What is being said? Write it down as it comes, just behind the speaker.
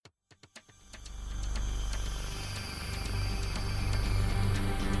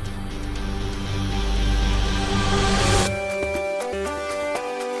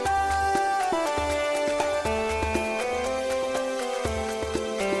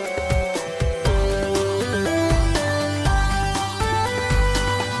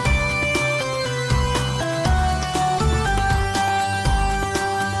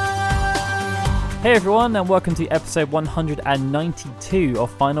Hey everyone, and welcome to episode 192 of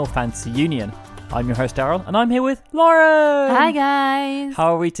Final Fantasy Union. I'm your host Daryl, and I'm here with Lauren! Hi guys!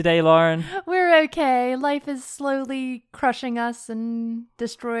 How are we today, Lauren? We're okay. Life is slowly crushing us and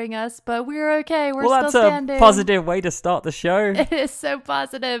destroying us, but we're okay. We're still standing. That's a positive way to start the show. It is so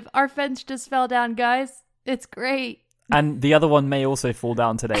positive. Our fence just fell down, guys. It's great. And the other one may also fall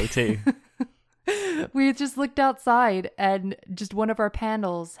down today, too. We just looked outside and just one of our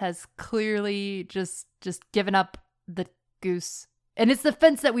panels has clearly just given up the goose. And it's the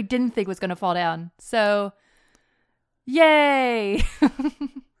fence that we didn't think was going to fall down. So, yay!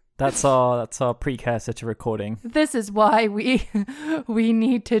 That's our precursor to recording. This is why we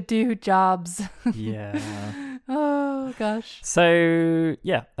need to do jobs. Yeah. Oh gosh. So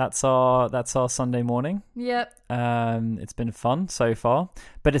yeah, that's our Sunday morning. Yep. It's been fun so far,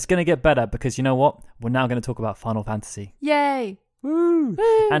 but it's gonna get better because you know what? We're now gonna talk about Final Fantasy. Yay! Woo!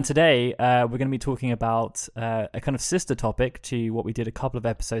 And today we're going to be talking about a kind of sister topic to what we did a couple of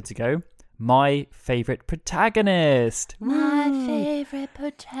episodes ago. My favorite protagonist. My favorite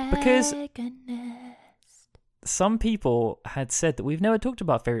protagonist. Because some people had said that we've never talked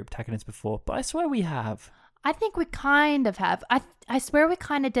about favorite protagonists before, but I swear we have. I think we kind of have. I swear we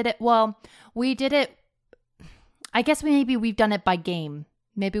kind of did it. Well, we did it. I guess we've done it by game.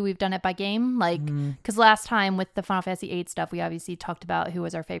 Maybe we've done it by game, like, because last time with the Final Fantasy VIII stuff, we obviously talked about who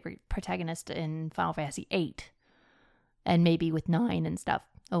was our favorite protagonist in Final Fantasy VIII, and maybe with 9 and stuff.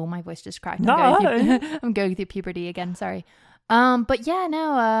 Oh, my voice just cracked. I'm going through puberty again. Sorry. But yeah,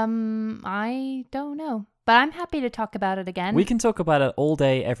 no. I don't know, but I'm happy to talk about it again. We can talk about it all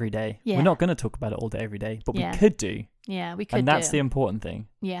day, every day. Yeah. We're not going to talk about it all day, every day, but Yeah. we could do. Yeah, we could. And that's the important thing.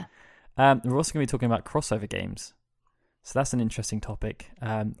 Yeah. We're also going to be talking about crossover games. So that's an interesting topic.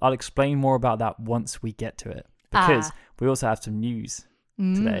 I'll explain more about that once we get to it. Because we also have some news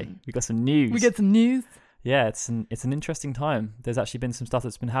today. We got some news. We get some news. Yeah, it's an interesting time. There's actually been some stuff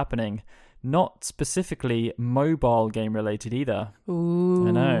that's been happening. Not specifically mobile game related either. Ooh.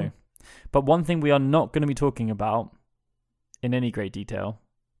 I know. But one thing we are not going to be talking about in any great detail,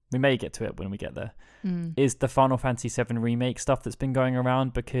 we may get to it when we get there, is the Final Fantasy VII Remake stuff that's been going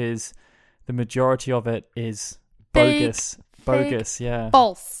around, because the majority of it is bogus. Bogus, yeah.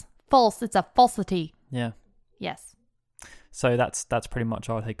 False. It's a falsity. Yeah. Yes. So that's pretty much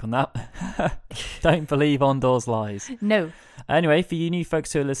our take on that. Don't believe Ondor's lies. No. Anyway, for you new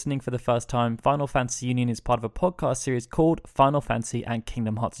folks who are listening for the first time, Final Fantasy Union is part of a podcast series called Final Fantasy and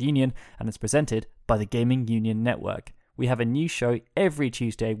Kingdom Hearts Union, and it's presented by the Gaming Union Network. We have a new show every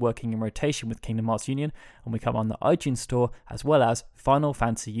Tuesday working in rotation with Kingdom Hearts Union, and we come on the iTunes Store as well as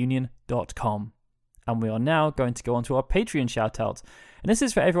FinalFantasyUnion.com. And we are now going to go on to our Patreon shoutouts. And this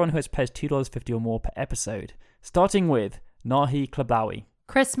is for everyone who has pledged $2.50 or more per episode. Starting with Nahi Klablawi,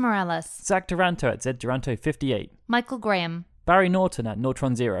 Chris Morales, Zach Duranto at ZDuranto58, Michael Graham, Barry Norton at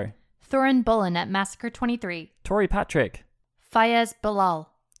Nortron Zero, Thorin Bullen at Massacre 23, Tori Patrick, Fayez Bilal,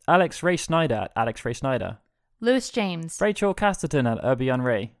 Alex Ray Schneider at Alex Ray Schneider, Lewis James, Rachel Casterton at Urbion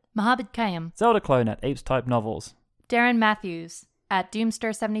Ray, Mohammed Kayam, Zelda Clone at Apes Type Novels, Darren Matthews at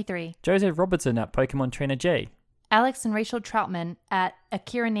Doomster 73, Joseph Robertson at Pokemon Trainer J, Alex and Rachel Troutman at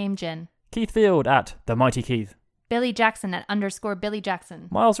Akira Namejin, Keith Field at The Mighty Keith, Billy Jackson at _Billy Jackson,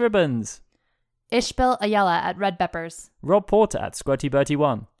 Miles Ribbons, Ishbel Ayala at Red Peppers, Rob Porter at Squirty Bertie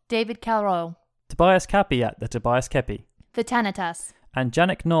 1, David Calro, Tobias Cappy at The Tobias Kepi, Vitanitas, and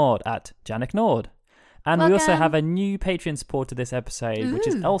Janik Nord at Janik Nord. And we also Welcome. have a new Patreon supporter this episode, which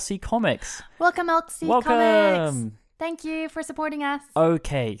is Ooh. LC Comics. Welcome LC Welcome. Comics. Thank you for supporting us.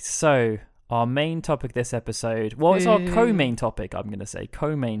 Okay, so our main topic this episode, well, it's our co-main topic, I'm going to say,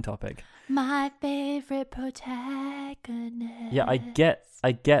 co-main topic. My favorite protagonist. Yeah, I get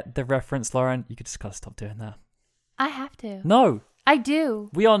the reference, Lauren. You could just gotta stop doing that. I have to. No, I do.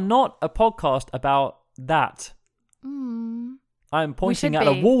 we are not a podcast about that. I'm pointing should at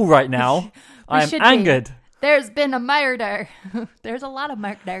a be. wall right now. I am should be. angered. There's been a murder. There's a lot of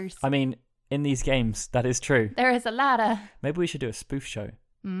murders. I mean, in these games, that is true. There is a lot of... Maybe we should do a spoof show.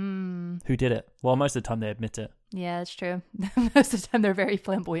 Who did it? Well, most of the time they admit it. Yeah, that's true. Most of the time they're very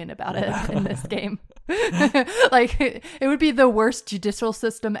flamboyant about it in this game. Like, it would be the worst judicial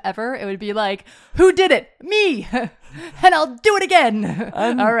system ever. It would be like, who did it? Me! And I'll do it again!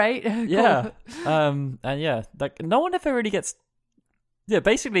 All right. Yeah. Cool. And yeah, like, no one ever really gets... Yeah,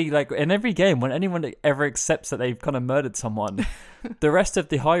 basically, like, in every game, when anyone ever accepts that they've kind of murdered someone, the rest of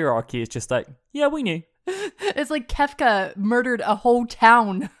the hierarchy is just like, yeah, we knew. It's like Kefka murdered a whole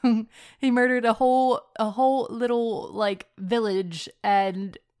town. He murdered a whole little like village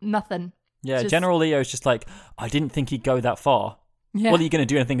and nothing. Yeah, Just- General Leo's just like, I didn't think he'd go that far. Yeah. Well, are you going to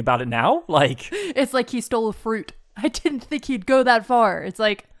do anything about it now? Like, It's like he stole a fruit. I didn't think he'd go that far. It's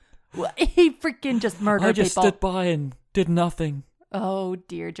like, he freaking just murdered I just people. stood by and did nothing. Oh,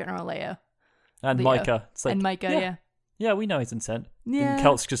 dear General Leo. And Leo. Micah. It's like, And Micah, yeah, we know he's incensed. Yeah. And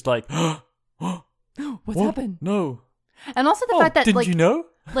Kelt's just like, What's what? happened? No. And also the fact that, didn't like, you know?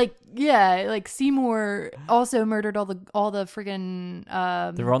 like Seymour also murdered all the friggin'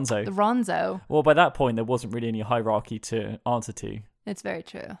 The Ronzo. the Ronzo. Well, by that point, there wasn't really any hierarchy to answer to. It's very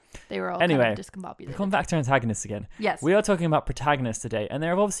true. They were all Anyway, kind of discombobulated. Come back to antagonists again. Yes. We are talking about protagonists today, and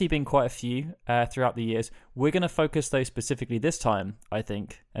there have obviously been quite a few throughout the years. We're going to focus though specifically this time, I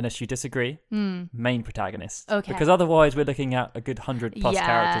think, unless you disagree, main protagonists. Okay. Because otherwise we're looking at a good 100+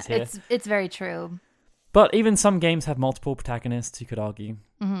 characters here. It's very true. But even some games have multiple protagonists, you could argue.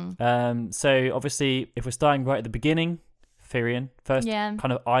 Mm-hmm. So obviously, if we're starting right at the beginning, Firion, first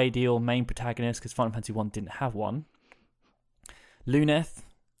kind of ideal main protagonist, because Final Fantasy 1 didn't have one. Luneth.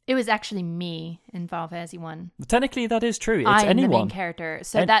 It was actually me in Final Fantasy 1. Technically, that is true. It's I am anyone. the main character.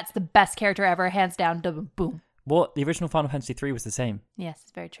 So that's the best character ever, hands down. Boom. Well, the original Final Fantasy 3 was the same. Yes,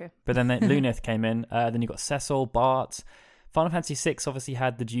 it's very true. But then Luneth came in. Then you got Cecil, Bart. Final Fantasy 6 obviously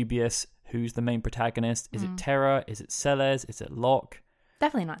had the dubious, who's the main protagonist? Is it Terra? Is it Celes? Is it Locke?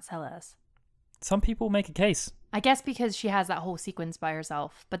 Definitely not Celes. Some people make a case. I guess because she has that whole sequence by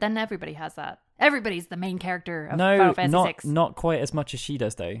herself. But then everybody has that. Everybody's the main character of Final Fantasy 6. Not quite as much as she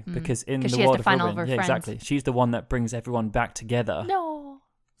does, though. Because in the she has world to of find all of Ribbon, her friends. exactly. She's the one that brings everyone back together. No.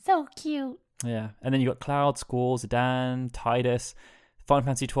 So cute. Yeah. And then you got Cloud, Squall, Zidane, Tidus. Final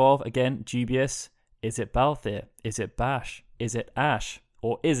Fantasy 12, again, dubious. Is it Balthier? Is it Bash? Is it Ash?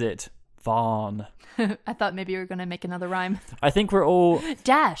 Or is it Vaughn? I thought maybe you were going to make another rhyme. I think we're all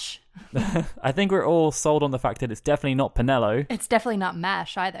Dash. I think we're all sold on the fact that it's definitely not Pinello. It's definitely not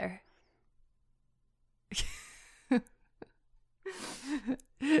MASH either.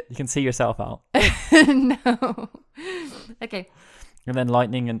 You can see yourself out. No. Okay. And then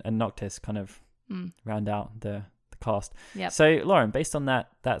Lightning and Noctis kind of round out the cast. Yep. So, Lauren, based on that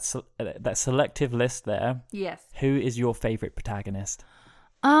selective list there, Yes. who is your favorite protagonist?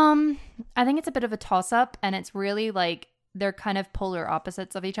 I think it's a bit of a toss-up, and it's really like they're kind of polar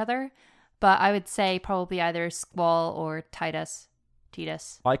opposites of each other. But I would say probably either Squall or Tidus.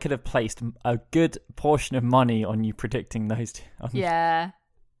 I could have placed a good portion of money on you predicting those two. Yeah.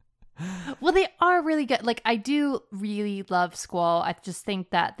 Well, they are really good. Like, I do really love Squall. I just think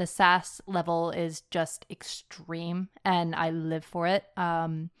that the sass level is just extreme, and I live for it. I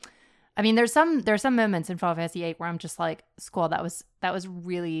mean, there's some moments in Final Fantasy VIII where I'm just like, Squall, that was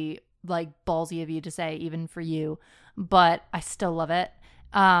really like ballsy of you to say, even for you, but I still love it.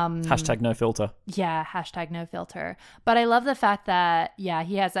 Hashtag no filter. Yeah, hashtag no filter. But I love the fact that, he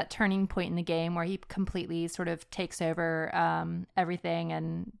has that turning point in the game where he completely sort of takes over everything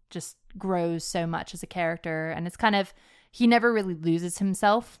and just grows so much as a character. And it's kind of, he never really loses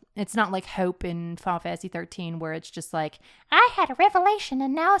himself. It's not like Hope in Final Fantasy 13 where it's just like, I had a revelation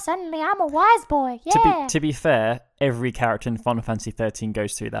and now suddenly I'm a wise boy. Yeah. To be fair, every character in Final Fantasy 13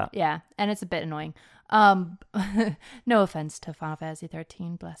 goes through that. Yeah, and it's a bit annoying. No offense to Final Fantasy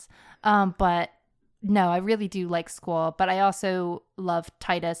 13, bless. But no, I really do like Squall, but I also love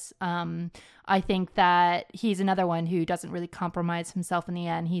Tidus. I think that he's another one who doesn't really compromise himself in the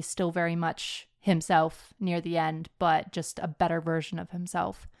end. He's still very much himself near the end, but just a better version of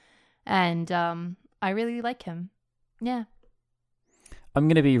himself. And I really like him. Yeah. I'm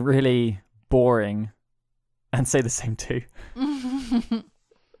going to be really boring and say the same too.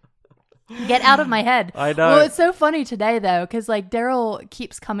 Get out of my head. I know. Well, it's so funny today though, because like Daryl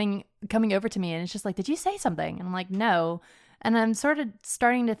keeps coming over to me, and it's just like, "Did you say something?" And I'm like, "No." And I'm sort of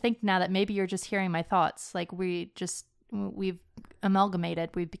starting to think now that maybe you're just hearing my thoughts. Like we've amalgamated.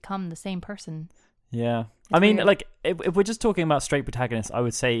 We've become the same person. Yeah. It's I mean, weird. like, if we're just talking about straight protagonists, I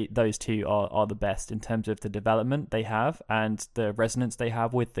would say those two are the best in terms of the development they have and the resonance they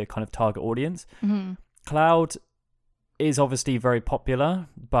have with the kind of target audience. Mm-hmm. Cloud is obviously very popular,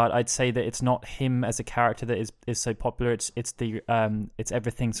 but I'd say that it's not him as a character that is so popular. It's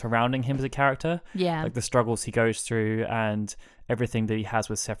everything surrounding him as a character. Yeah. Like the struggles he goes through and everything that he has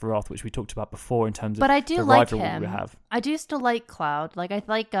with Sephiroth, which we talked about before in terms of But I do the like rivalry him. we have. I do still like Cloud. Like I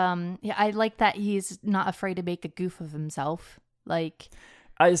like that he's not afraid to make a goof of himself. Like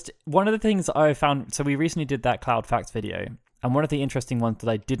One of the things I found, so we recently did that Cloud Facts video, and one of the interesting ones that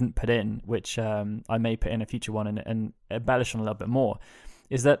I didn't put in, which I may put in a future one and embellish on a little bit more,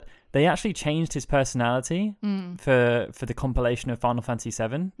 is that they actually changed his personality for the compilation of Final Fantasy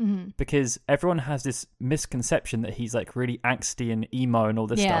VII, because everyone has this misconception that he's like really angsty and emo and all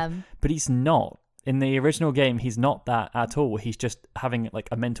this stuff, but he's not. In the original game, he's not that at all. He's just having like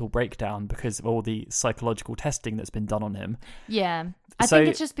a mental breakdown because of all the psychological testing that's been done on him. Yeah. I think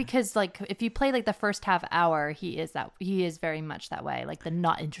it's just because like if you play like the first half hour, he is very much that way. Like the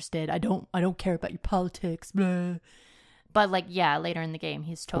not interested. I don't care about your politics. Blah. But like, yeah, later in the game,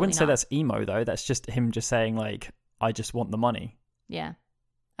 he's totally I wouldn't say that's emo though. That's just him just saying like, I just want the money. Yeah.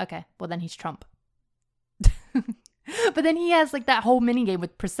 Okay. Well, then he's Trump. But then he has like that whole mini game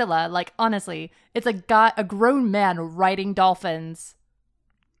with Priscilla. Like honestly, it's a grown man riding dolphins.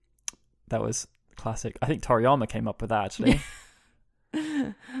 That was classic. I think Toriyama came up with that actually.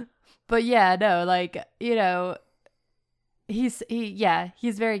 But yeah, no, like, you know, he's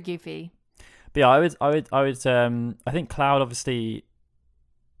very goofy. But yeah, I think Cloud obviously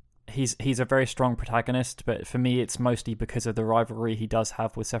he's a very strong protagonist, but for me it's mostly because of the rivalry he does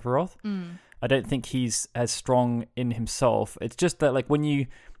have with Sephiroth. I don't think he's as strong in himself. It's just that like when you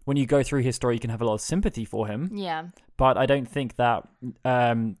go through his story, you can have a lot of sympathy for him. Yeah. But I don't think that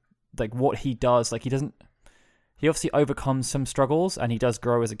like what he does, like he obviously overcomes some struggles and he does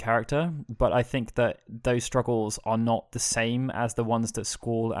grow as a character, but I think that those struggles are not the same as the ones that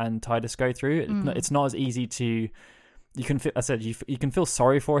Squall and Tidus go through. It's not as easy to... You can feel, I said, you can feel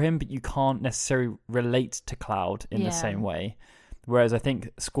sorry for him, but you can't necessarily relate to Cloud in the same way. Whereas I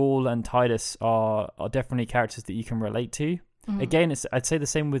think Squall and Tidus are definitely characters that you can relate to. Again, I'd say the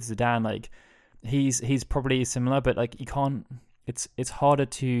same with Zidane. Like he's probably similar, but like you can't. It's harder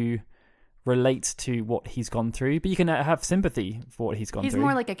to relate to what he's gone through, but you can have sympathy for what he's gone through. He's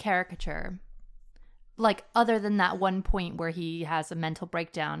more like a caricature. Like other than that one point where he has a mental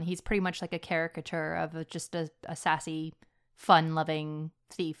breakdown, he's pretty much like a caricature of just a sassy, fun-loving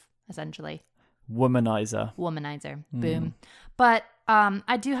thief, essentially. Womanizer. Boom. But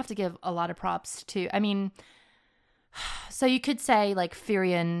I do have to give a lot of props to, I mean, so you could say like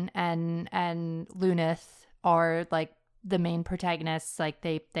Firion and Luneth are like the main protagonists, like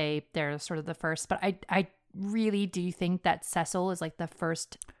they're sort of the first, but I really do think that Cecil is like the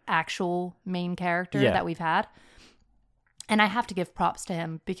first actual main character that we've had. And I have to give props to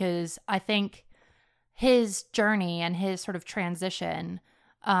him because I think his journey and his sort of transition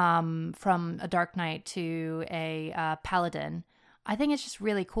from a Dark Knight to a Paladin, I think it's just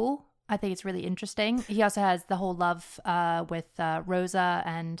really cool. I think it's really interesting. He also has the whole love with Rosa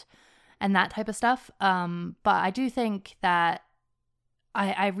and that type of stuff. But I do think that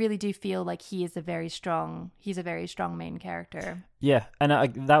I really do feel like he's a very strong main character. Yeah, and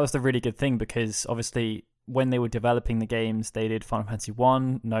that was the really good thing because obviously when they were developing the games, they did Final Fantasy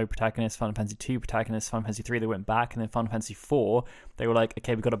 1, no protagonist, Final Fantasy 2 protagonist, Final Fantasy 3 they went back, and then Final Fantasy 4, they were like,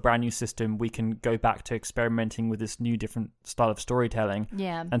 okay, we've got a brand new system, we can go back to experimenting with this new different style of storytelling.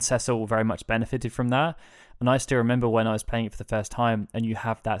 Yeah. And Cecil very much benefited from that. And I still remember when I was playing it for the first time and you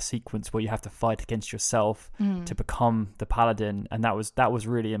have that sequence where you have to fight against yourself to become the Paladin, and that was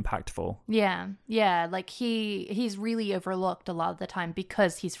really impactful. Yeah, like he's really overlooked a lot of the time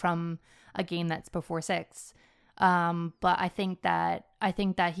because he's from a game that's before 6. But I think that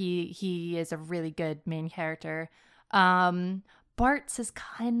he is a really good main character. Bartz is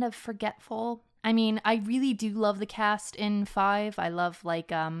kind of forgetful. I mean, I really do love the cast in 5. I love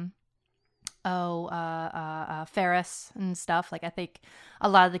like Ferris and stuff. Like I think a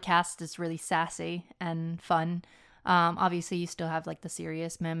lot of the cast is really sassy and fun. Obviously you still have like the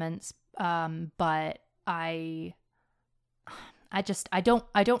serious moments, but I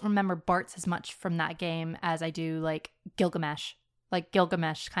don't remember Bartz as much from that game as I do like Gilgamesh. Like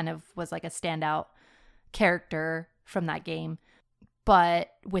Gilgamesh kind of was like a standout character from that game.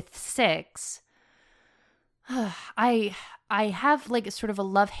 But with 6, I have like sort of a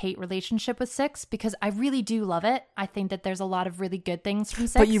love-hate relationship with 6 because I really do love it. I think that there's a lot of really good things from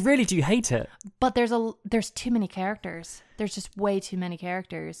 6. But you really do hate it. But there's too many characters. There's just way too many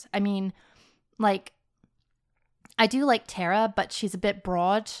characters. I mean, like, I do like Terra, but she's a bit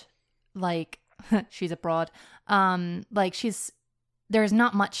broad. Like, she's a broad. Like there's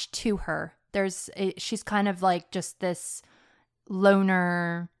not much to her. She's kind of like just this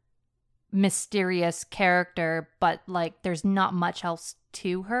loner, mysterious character, but like there's not much else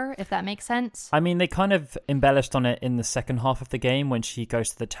to her, if that makes sense. I mean, they kind of embellished on it in the second half of the game when she goes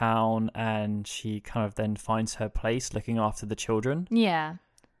to the town and she kind of then finds her place looking after the children. Yeah,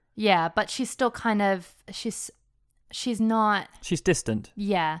 but she's still kind of she's not. She's distant.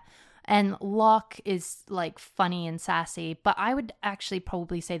 Yeah. And Locke is like funny and sassy, but I would actually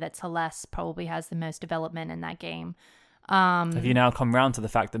probably say that Celeste probably has the most development in that game. Have you now come round to the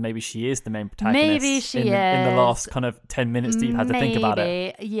fact that maybe she is the main protagonist? Maybe she is. In the last kind of 10 minutes that you've had to think about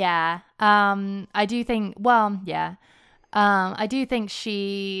it. Yeah. I do think, well, yeah. I do think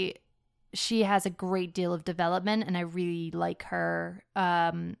she she has a great deal of development, and I really like her.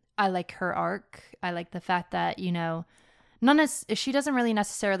 I like her arc. I like the fact that, you know, she doesn't really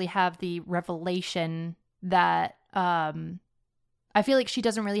necessarily have the revelation that I feel like she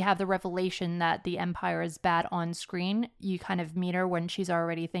doesn't really have the revelation that the Empire is bad on screen. You kind of meet her when she's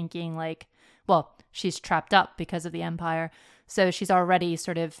already thinking like, well, she's trapped up because of the Empire. So she's already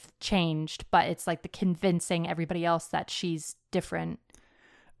sort of changed, but it's like the convincing everybody else that she's different.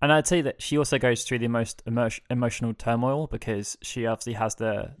 And I'd say that she also goes through the most emotional turmoil because she obviously has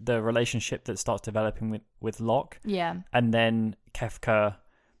the relationship that starts developing with Locke. Yeah. And then Kefka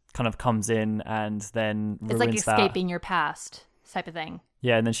kind of comes in and then ruins that. It's like escaping your past type of thing.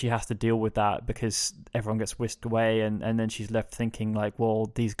 Yeah, and then she has to deal with that because everyone gets whisked away, and then she's left thinking like,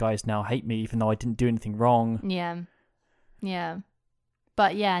 well, these guys now hate me even though I didn't do anything wrong. Yeah.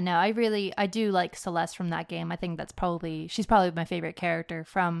 But yeah, no, I do like Celeste from that game. I think she's probably my favorite character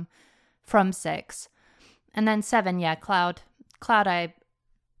from 6. And then 7, yeah, Cloud,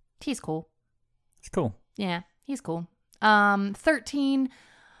 he's cool. It's cool. Yeah, he's cool. 13,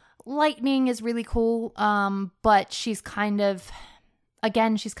 Lightning is really cool, but she's kind of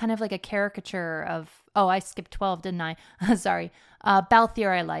like a caricature of... Oh, I skipped 12, didn't I? Sorry.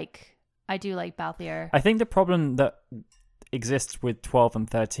 Balthier I do like Balthier. I think the problem that exists with 12 and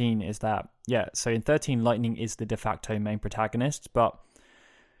 13 is that, yeah, so in 13, Lightning is the de facto main protagonist, but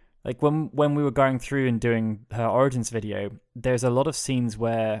like when we were going through and doing her origins video, there's a lot of scenes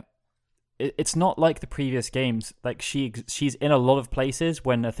where it's not like the previous games. Like she's in a lot of places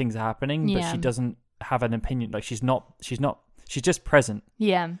when things are happening, but she doesn't have an opinion. Like she's just present.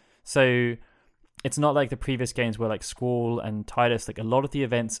 Yeah. So it's not like the previous games where like Squall and Tidus, like a lot of the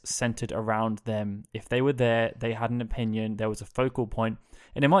events centered around them. If they were there, they had an opinion, there was a focal point,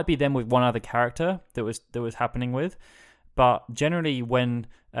 and it might be them with one other character that was happening with. But generally when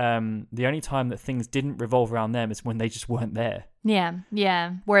the only time that things didn't revolve around them is when they just weren't there.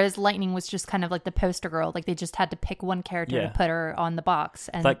 Yeah. Whereas Lightning was just kind of like the poster girl. Like they just had to pick one character to put her on the box,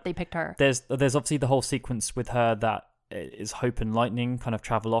 and like, they picked her. There's obviously the whole sequence with her that is Hope and Lightning kind of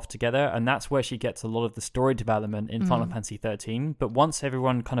travel off together, and that's where she gets a lot of the story development in Final Fantasy 13. But once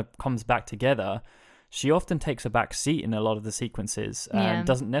everyone kind of comes back together, she often takes a back seat in a lot of the sequences and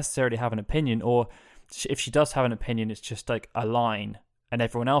doesn't necessarily have an opinion, or if she does have an opinion, it's just like a line and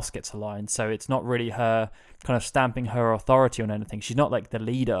everyone else gets a line. So it's not really her kind of stamping her authority on anything. She's not like the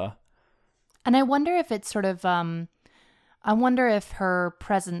leader. And I wonder if it's sort of, I wonder if her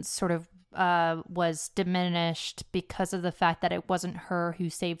presence sort of was diminished because of the fact that it wasn't her who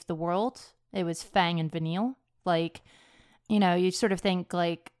saved the world. It was Fang and Vanille. Like, you know, you sort of think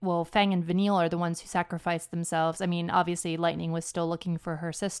like, well, Fang and Vanille are the ones who sacrificed themselves. I mean, obviously Lightning was still looking for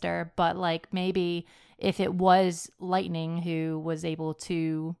her sister, but like maybe if it was Lightning who was able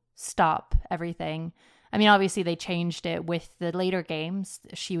to stop everything. I mean, obviously they changed it with the later games.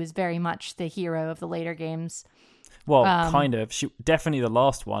 She was very much the hero of the later games. Well, kind of. She definitely the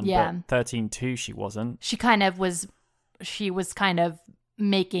last one, yeah. But 13-2 she wasn't. She was kind of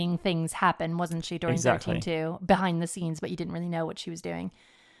making things happen, wasn't she, during 13-2, behind the scenes, but you didn't really know what she was doing.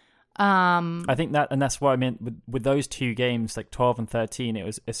 I think that's what I meant with those two games, like 12 and 13, it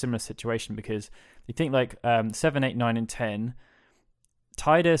was a similar situation, because you think like 7, 8, 9, and 10,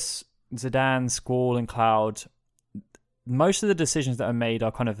 Tidus, Zidane, Squall, and Cloud, most of the decisions that are made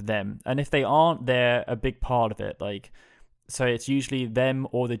are kind of them, and if they aren't, they're a big part of it. Like, so it's usually them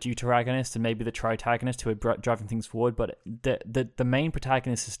or the deuteragonist and maybe the tritagonist who are driving things forward, but the main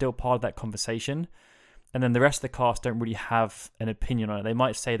protagonist is still part of that conversation, and then the rest of the cast don't really have an opinion on it. They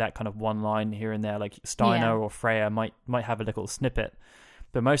might say that kind of one line here and there, like Steiner or Freya might have a little snippet,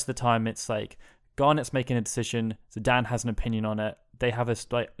 but most of the time it's like Garnet's making a decision, Zidane has an opinion on it, they have a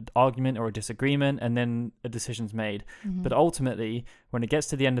slight argument or a disagreement, and then a decision's made. Mm-hmm. But ultimately, when it gets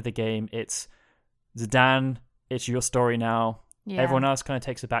to the end of the game, it's Zidane, it's your story now. Yeah. Everyone else kind of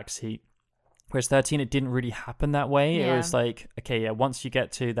takes a back seat. Whereas 13, it didn't really happen that way. Yeah. It was like, okay, yeah, once you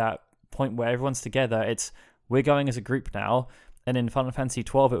get to that point where everyone's together, it's we're going as a group now. And in Final Fantasy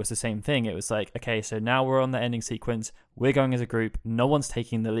 12, it was the same thing. It was like, okay, so now we're on the ending sequence. We're going as a group. No one's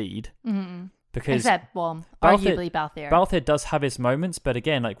taking the lead. Mm-hmm. Because except, well, arguably Balthier. Balthier does have his moments, but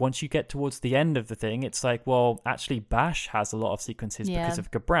again, like once you get towards the end of the thing, it's like, well, actually Bash has a lot of sequences because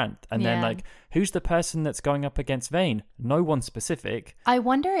of Gabranth. And then like, who's the person that's going up against Vayne? No one specific. I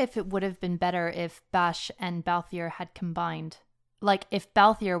wonder if it would have been better if Bash and Balthier had combined. Like if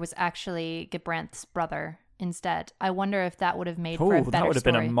Balthier was actually Gabranth's brother instead. I wonder if that would have made for a better that would have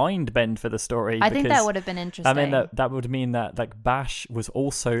story. been a mind bend for the story. I think that would have been interesting. I mean, that would mean that like Bash was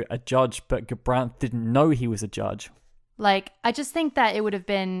also a judge, but Gabranth didn't know he was a judge. Like, I just think that it would have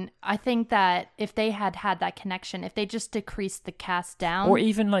been, I think that if they had that connection, if they just decreased the cast down. Or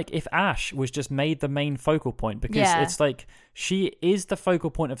even like if Ash was just made the main focal point, because it's like she is the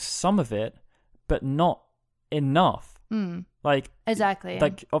focal point of some of it, but not enough. Like, exactly.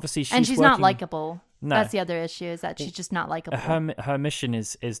 Like, obviously she's not likable. No. That's the other issue, is that she's just not likable. Her mission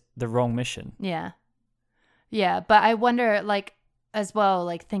is the wrong mission. Yeah. Yeah, but I wonder, like, as well,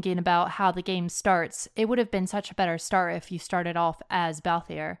 like thinking about how the game starts, it would have been such a better start if you started off as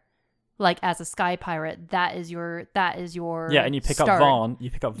Balthier, like as a sky pirate. That is your yeah, and you pick start. up Vaughn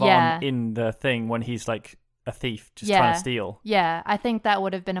in the thing when he's like a thief just trying to steal. Yeah, I think that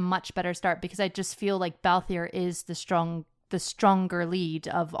would have been a much better start, because I just feel like Balthier is the stronger lead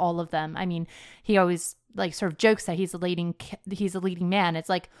of all of them. I mean, he always like sort of jokes that he's a leading man. It's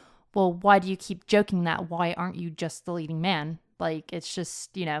like, well, why do you keep joking that? Why aren't you just the leading man? Like, it's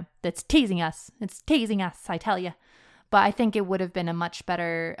just, it's teasing us. It's teasing us, I tell you. But I think it would have been a much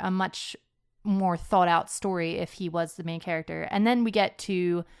more thought out story if he was the main character. And then we get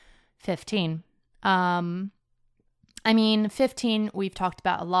to 15. I mean, 15 we've talked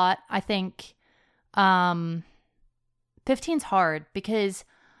about a lot. I think 15's hard because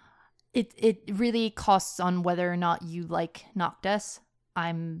it really costs on whether or not you like Noctis.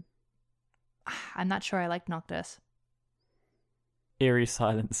 I'm not sure I like Noctis. Eerie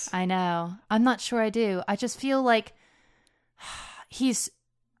silence. I know. I'm not sure I do. I just feel like he's,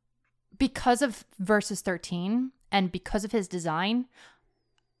 because of Versus 13 and because of his design,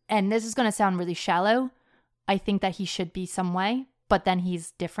 and this is going to sound really shallow, I think that he should be some way, but then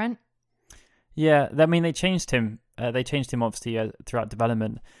he's different. Yeah, I mean, they changed him. They changed him obviously throughout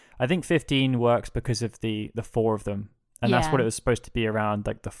development. I think 15 works because of the four of them. And that's what it was supposed to be around,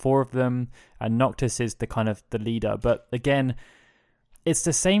 like the four of them, and Noctis is the kind of the leader. But again, it's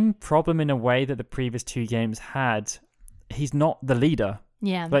the same problem in a way that the previous two games had. He's not the leader.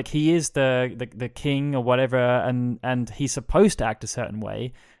 Yeah. Like, he is the king or whatever, and he's supposed to act a certain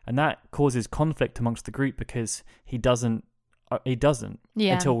way, and that causes conflict amongst the group because he doesn't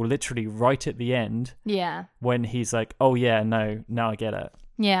until literally right at the end. Yeah. When he's like, oh yeah, no, now I get it.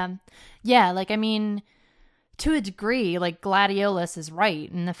 Yeah. Yeah, like, I mean, to a degree, like, Gladiolus is right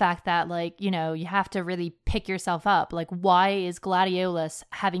in the fact that, like, you have to really pick yourself up. Like, why is Gladiolus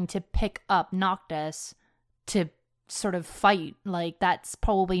having to pick up Noctis to sort of fight? Like, that's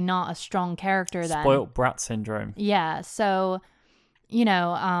probably not a strong character then. Spoilt brat syndrome. Yeah, so,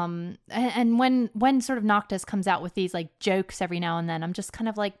 and when sort of Noctis comes out with these, like, jokes every now and then, I'm just kind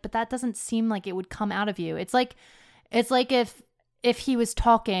of like, but that doesn't seem like it would come out of you. It's like if he was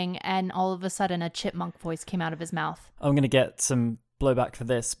talking and all of a sudden a chipmunk voice came out of his mouth. I'm going to get some blowback for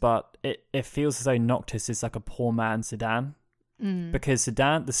this, but it feels as though Noctis is like a poor man Zidane. Because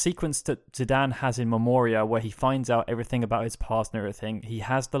Zidane, the sequence that Zidane has in Memoria where he finds out everything about his past and everything, he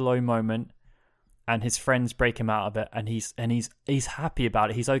has the low moment and his friends break him out of it, and he's happy about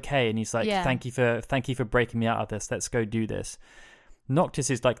it. He's okay, and he's like, thank you for breaking me out of this. Let's go do this. Noctis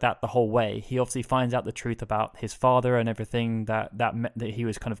is like that the whole way. He obviously finds out the truth about his father and everything that he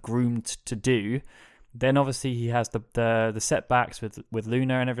was kind of groomed to do. Then obviously he has the setbacks with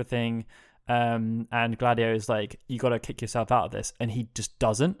Luna and everything. And Gladio is like, you got to kick yourself out of this, and he just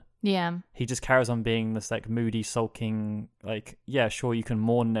doesn't. Yeah. He just carries on being this like moody, sulking, like, yeah, sure, you can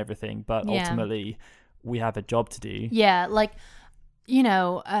mourn and everything, but ultimately we have a job to do. Yeah, like,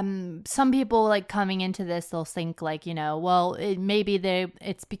 some people, like, coming into this, they'll think like, well, maybe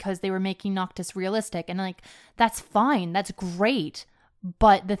it's because they were making Noctis realistic, and like, that's fine, that's great.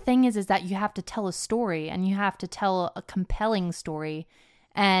 But the thing is that you have to tell a story, and you have to tell a compelling story.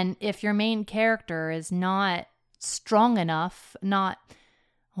 And if your main character is not strong enough,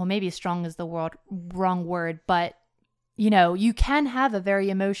 maybe strong is the wrong word, but you can have a very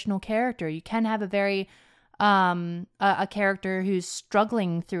emotional character. You can have a very a character who's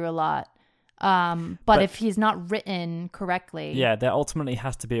struggling through a lot. But if he's not written correctly. Yeah, there ultimately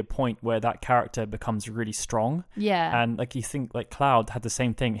has to be a point where that character becomes really strong. Yeah. And like, you think like Cloud had the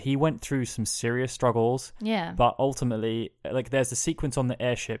same thing. He went through some serious struggles. Yeah. But ultimately, like, there's a sequence on the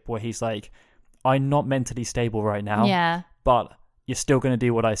airship where he's like, I'm not mentally stable right now. Yeah. But you're still going to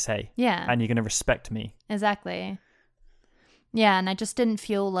do what I say. Yeah. And you're going to respect me. Exactly. Yeah, and I just didn't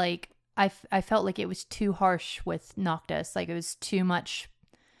feel like, I felt like it was too harsh with Noctis. Like, it was too much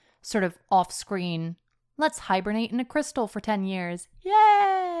sort of off screen. Let's hibernate in a crystal for 10 years.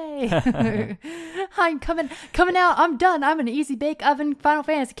 Yay! I'm coming out. I'm done. I'm an easy bake oven Final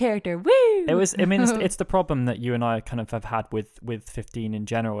Fantasy character. Woo! It's the problem that you and I kind of have had with 15 in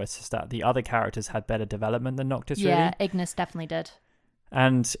general. It's just that the other characters had better development than Noctis, really. Yeah, Ignis definitely did.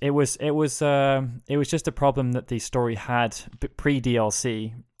 And it was just a problem that the story had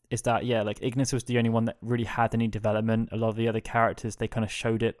pre-DLC, is that, yeah, like Ignis was the only one that really had any development. A lot of the other characters, they kind of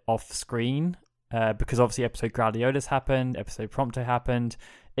showed it off screen, because obviously episode Gladiolus happened, episode Prompto happened.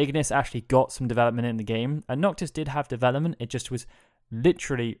 Ignis actually got some development in the game, and Noctis did have development. It just was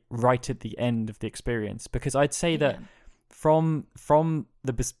literally right at the end of the experience, because I'd say that from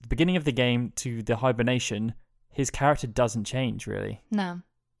the beginning of the game to the hibernation, his character doesn't change really. No,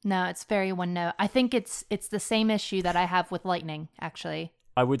 it's very one note. I think it's the same issue that I have with Lightning, actually.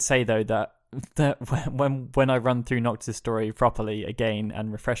 I would say though that when I run through Noctis' story properly again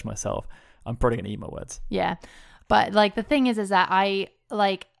and refresh myself, I'm probably gonna eat my words. Yeah, but like the thing is that I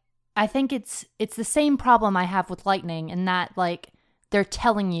think it's the same problem I have with Lightning, in that like they're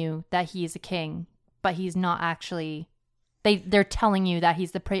telling you that he's a king, but he's not actually. They're telling you that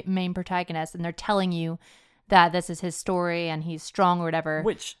he's the main protagonist, and they're telling you that this is his story and he's strong or whatever.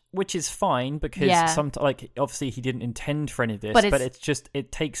 Which is fine, because like obviously he didn't intend for any of this, but it's just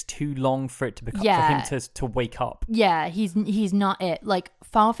it takes too long for it to become for him to wake up. Yeah, he's not it. Like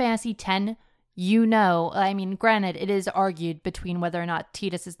Final Fantasy X, I mean, granted, it is argued between whether or not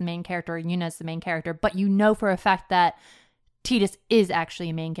Tidus is the main character or Yuna is the main character, but you know for a fact that Tidus is actually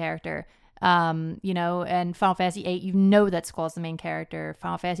a main character. And Final Fantasy VIII, you know that Squall's the main character.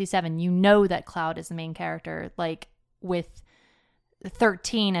 Final Fantasy VII, you know that Cloud is the main character. Like with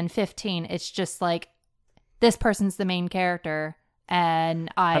 13 and 15, it's just like this person's the main character, and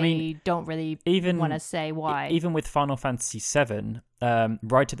I mean, don't really want to say why. Even with Final Fantasy VII,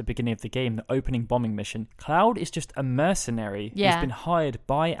 right at the beginning of the game, the opening bombing mission, Cloud is just a mercenary who's been hired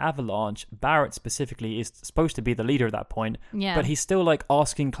by Avalanche. Barrett specifically is supposed to be the leader at that point, but he's still like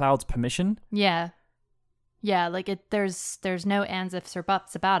asking Cloud's permission. Yeah, like there's no ands, ifs, or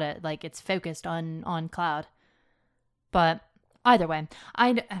buts about it. Like it's focused on Cloud. But either way,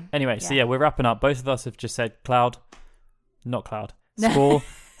 So yeah, we're wrapping up. Both of us have just said Cloud, not Cloud. Squall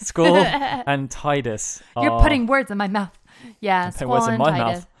and Tidus. You're putting words in my mouth. Yeah, Squall and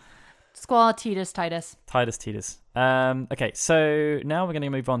Tidus. Squall, Tidus. Tidus. Okay, so now we're going to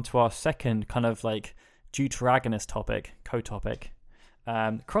move on to our second kind of like deuteragonist topic, co-topic,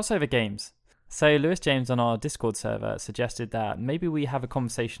 crossover games. So Lewis James on our Discord server suggested that maybe we have a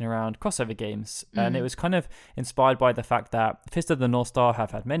conversation around crossover games. And it was kind of inspired by the fact that Fist of the North Star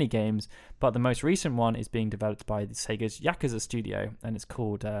have had many games, but the most recent one is being developed by Sega's Yakuza studio, and it's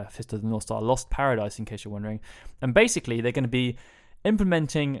called Fist of the North Star Lost Paradise, in case you're wondering. And basically, they're going to be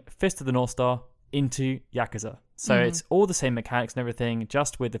implementing Fist of the North Star into Yakuza. So it's all the same mechanics and everything,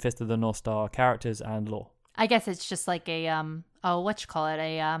 just with the Fist of the North Star characters and lore. I guess it's just like a,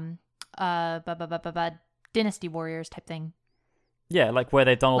 Dynasty Warriors type thing. Yeah, like where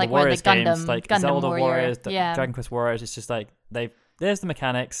they've done all the Warriors games, like Gundam Zelda Warrior. Dragon Quest Warriors. It's just like there's the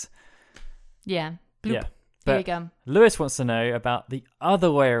mechanics. Yeah. Bloop. Yeah. There you go. Lewis wants to know about the other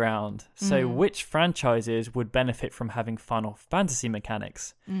way around. So which franchises would benefit from having Final Fantasy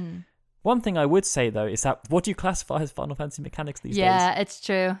mechanics? One thing I would say, though, is that what do you classify as Final Fantasy mechanics these days? Yeah, it's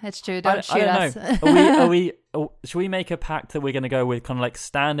true. Don't shoot us. Should we make a pact that we're going to go with kind of like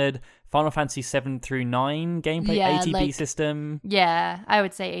standard Final Fantasy 7 through 9 gameplay, ATB system? Yeah, I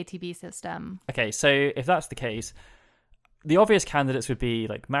would say ATB system. Okay, so if that's the case, the obvious candidates would be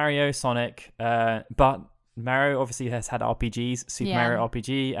like Mario, Sonic, but Mario obviously has had RPGs, Super Mario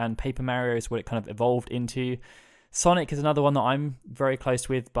RPG, and Paper Mario is what it kind of evolved into. Sonic is another one that I'm very close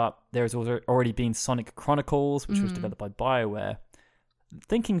with, but there's also already been Sonic Chronicles, which was developed by BioWare.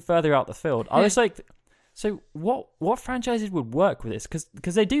 Thinking further out the field, I was like, so what franchises would work with this?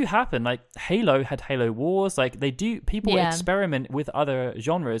 Because they do happen. Like Halo had Halo Wars. Like people experiment with other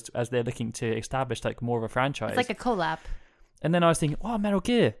genres as they're looking to establish like more of a franchise. It's like a collab. And then I was thinking,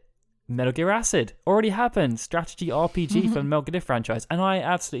 Metal Gear Acid already happened. Strategy RPG from the Metal Gear franchise. And I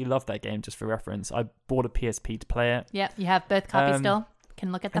absolutely love that game, just for reference. I bought a PSP to play it. Yeah, you have both copies still.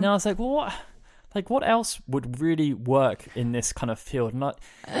 Can look at them. And I was like, well, what else would really work in this kind of field?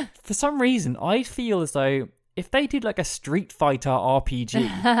 And for some reason, I feel as though if they did like a Street Fighter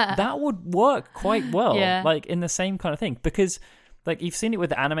RPG, that would work quite well. Yeah. Like in the same kind of thing. Because like you've seen it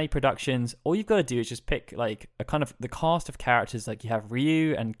with the anime productions, all you've got to do is just pick like a kind of the cast of characters. Like you have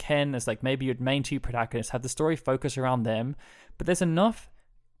Ryu and Ken as like maybe your main two protagonists, have the story focus around them. But there's enough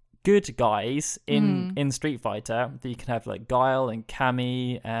good guys in Street Fighter that you can have like Guile and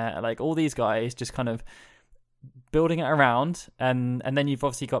Cammy, like all these guys just kind of building it around. And then you've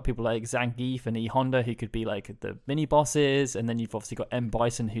obviously got people like Zangief and E Honda who could be like the mini bosses. And then you've obviously got M.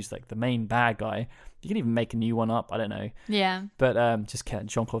 Bison who's like the main bad guy. You can even make a new one up. I don't know. Yeah. But just get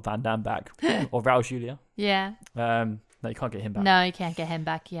Jean-Claude Van Damme back or Raul Julia. Yeah. No, you can't get him back. No, you can't get him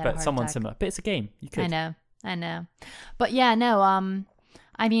back. He had a But heart someone attack. similar. But it's a game. You could. I know. But yeah, no,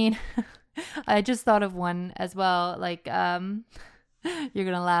 I mean, I just thought of one as well. Like, you're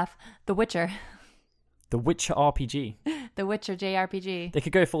going to laugh. The Witcher. The Witcher RPG. The Witcher JRPG. They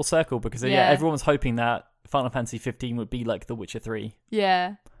could go full circle because everyone was hoping that Final Fantasy 15 would be like The Witcher 3.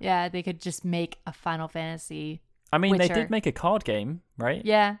 Yeah. Yeah, they could just make a Final Fantasy. I mean, Witcher. they did make a card game, right?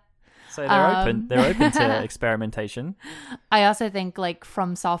 Yeah. So they're open. They're open to experimentation. I also think, like,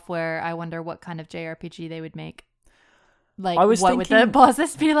 From Software, I wonder what kind of JRPG they would make. Like, I was what would the thinking-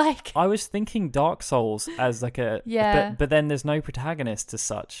 bosses be like? I was thinking Dark Souls as like a... Yeah. But then there's no protagonist as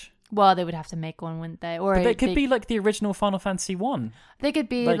such. Well, they would have to make one, wouldn't they? Or But they could be like the original Final Fantasy 1. They could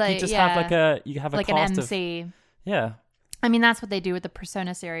be Like, you just have like a like an cast MC. of... Yeah. I mean, that's what they do with the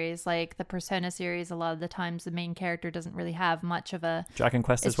Persona series. Like, the Persona series, a lot of the times the main character doesn't really have much of a... Dragon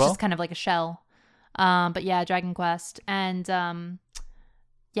Quest It's as well. just kind of like a shell. But yeah, Dragon Quest. And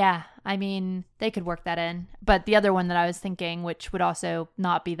yeah, I mean, they could work that in. But the other one that I was thinking, which would also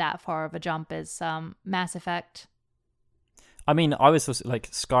not be that far of a jump, is Mass Effect. I mean, I was just like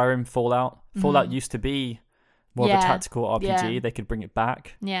Skyrim, Fallout. Fallout used to be more of a tactical RPG. Yeah. They could bring it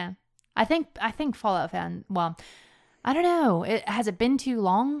back. Yeah. I think Fallout well, I don't know. Has it been too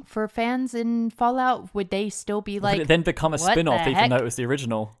long for fans in Fallout? Would they still be like... Would it then become a what spin-off the even heck? though it was the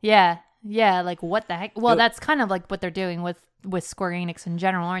original? Yeah, like what the heck? Well, It- that's kind of like what they're doing with Square Enix in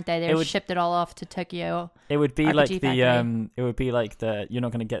general, aren't they? They would- shipped it all off to Tokyo. It would be RPG like Factory. it would be like you're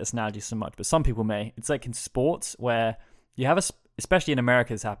not going to get this analogy so much, but some people may. It's like in sports where you have especially in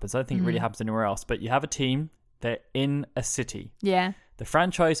America this happens. I don't think it really happens anywhere else, but you have a team, they're in a city. Yeah. The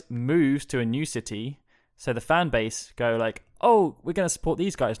franchise moves to a new city, so the fan base go like, oh, we're going to support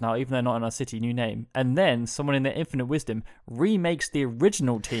these guys now, even though they're not in our city, new name. And then someone in their infinite wisdom remakes the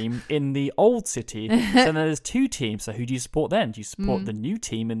original team in the old city. So then there's two teams. So who do you support then? Do you support the new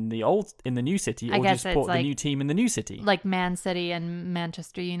team in the new city, I or do you guess it's support the like- new team in the new city? Like Man City and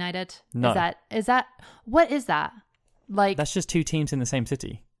Manchester United. No. Is that what is that? Like That's just two teams in the same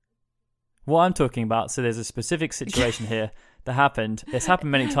city. What I'm talking about, so there's a specific situation here that happened. It's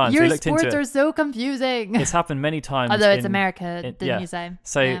happened many times. your We looked sports into are it. so confusing. It's happened many times. Although it's in- America, in- didn't yeah. you say?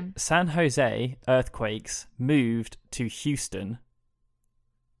 So Yeah. San Jose Earthquakes moved to Houston,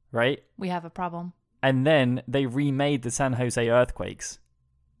 right? We have a problem. And then they remade the San Jose Earthquakes.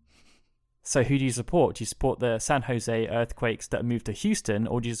 So who do you support? Do you support the San Jose Earthquakes that moved to Houston,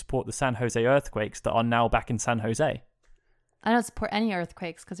 or do you support the San Jose Earthquakes that are now back in San Jose? I don't support any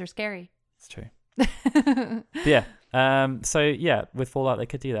earthquakes because they're scary. It's true. But yeah. So yeah, with Fallout they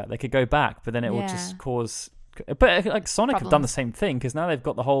could do that. They could go back, but then it will just Yeah. cause. But like Sonic have done the Problems. same thing because now they've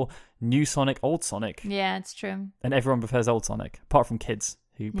got the whole new Sonic, old Sonic, Yeah, it's true. and everyone prefers old Sonic, apart from kids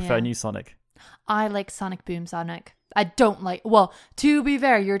who prefer Yeah. new Sonic. I like Sonic Boom Sonic. I don't like. Well, to be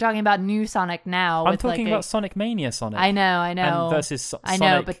fair, you're talking about new Sonic now. I'm with talking like about Sonic Mania Sonic. I know. And versus I Sonic,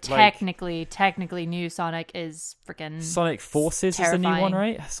 know, but like, technically, new Sonic is freaking Sonic Forces is the new one,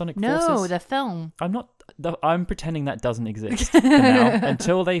 terrifying. right? Sonic no, Forces. the film. I'm pretending that doesn't exist for now.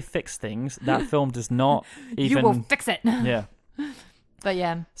 Until they fix things, that film does not even. You will fix it. Yeah. But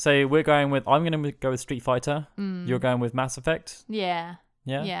yeah, So we're going with. I'm going to go with Street Fighter. You're going with Mass Effect. yeah,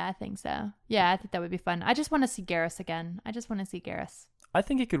 Yeah. yeah. I think so. Yeah, I think that would be fun. I just want to see Garrus again. I just want to see Garrus. I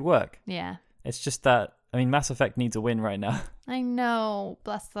think it could work. Yeah, It's just that Mass Effect needs a win right now. I know.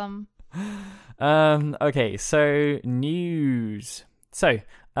 Bless them. Okay, so news. So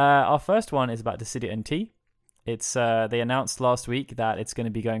our first one is about Dissidia NT. It's they announced last week that it's going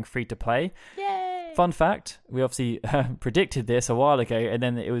to be going free to play. Yay! Fun fact: we obviously predicted this a while ago, and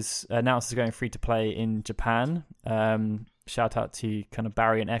then it was announced as going free to play in Japan. Shout out to kind of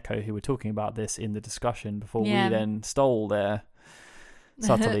Barry and Echo who were talking about this in the discussion before Yeah. we then subtly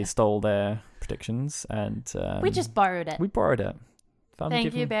stole their predictions, and We just borrowed it. we borrowed it.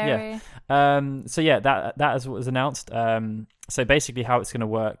 Thank you, Barry. So yeah, that is what was announced. So basically, how it's going to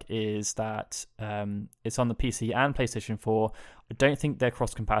work is that it's on the PC and PlayStation 4. I don't think they're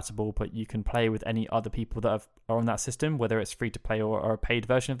cross-compatible, but you can play with any other people that are on that system, whether it's free to play or a paid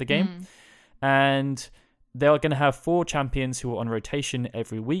version of the game. And they're going to have 4 champions who are on rotation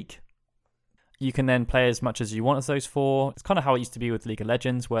every week. You can then play as much as you want as those 4. It's kind of how it used to be with League of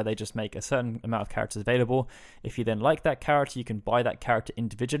Legends, where they just make a certain amount of characters available. If you then like that character, you can buy that character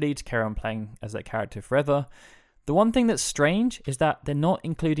individually to carry on playing as that character forever. The one thing that's strange is that they're not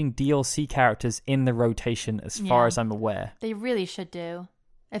including DLC characters in the rotation as far Yeah. as I'm aware. They really should do.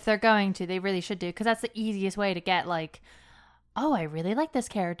 If they're going to, they really should do. Because that's the easiest way to get like, oh, I really like this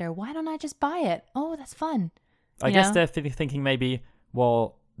character. Why don't I just buy it? Oh, that's fun. I You guess know? they're thinking maybe,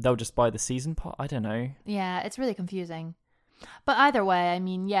 well, they'll just buy the season part. I don't know. Yeah, it's really confusing. But either way, I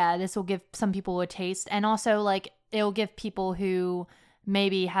mean, yeah, this will give some people a taste, and also like it'll give people who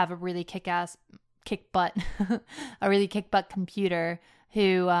maybe have a really kick-butt computer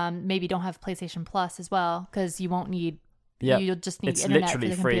who maybe don't have PlayStation Plus as well, because you won't need. Yeah, you'll just need it's internet literally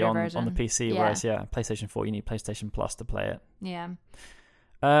for the free computer on the version. PC, whereas PlayStation 4 you need PlayStation Plus to play it. Yeah.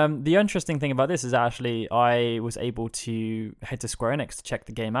 The interesting thing about this is actually I was able to head to Square Enix to check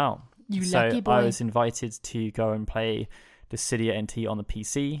the game out. You lucky boy. I was invited to go and play Dissidia NT on the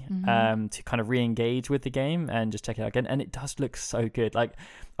PC to kind of re-engage with the game and just check it out again. And it does look so good. Like,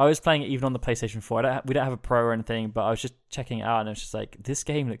 I was playing it even on the PlayStation 4. We don't have a Pro or anything, but I was just checking it out and it's just like, this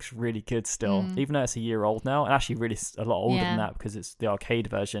game looks really good still, even though it's a year old now, and actually really a lot older than that because it's the arcade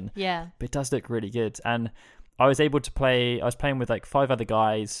version. Yeah. But it does look really good. And I was able to play, I was playing with like 5 other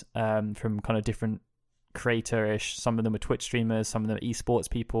guys from kind of different creator-ish. Some of them are Twitch streamers, some of them are esports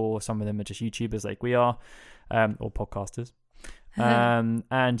people, some of them are just YouTubers like we are, or podcasters. And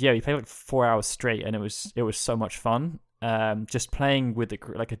yeah, we played like 4 hours straight, and it was so much fun. Just playing with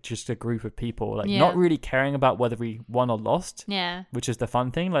just a group of people, like not really caring about whether we won or lost. Yeah, which is the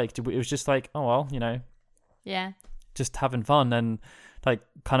fun thing. Like, it was just like, oh well, you know, yeah, just having fun and like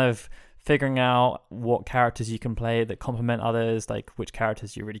kind of figuring out what characters you can play that complement others, like which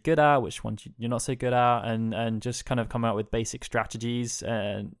characters you're really good at, which ones you're not so good at, and just kind of come out with basic strategies.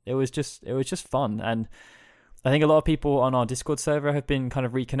 And it was just fun. And I think a lot of people on our Discord server have been kind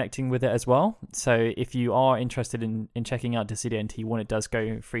of reconnecting with it as well. So if you are interested in checking out Dissidia NT when it does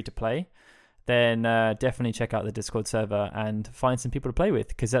go free to play, then definitely check out the Discord server and find some people to play with,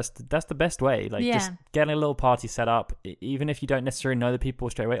 because that's the best way. Like, just getting a little party set up, even if you don't necessarily know the people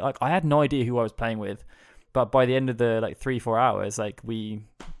straight away. Like, I had no idea who I was playing with, but by the end of the like 3-4 hours, like we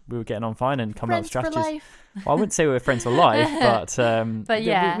were getting on fine and coming up with strategies. For life. Well, I wouldn't say we were friends for life, but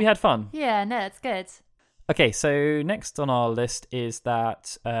yeah, we had fun. Yeah, no, it's good. Okay, so next on our list is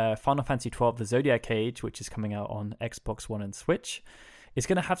that Final Fantasy XII: The Zodiac Age, which is coming out on Xbox One and Switch, is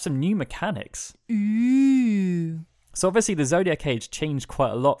going to have some new mechanics. Ooh. So obviously the Zodiac Age changed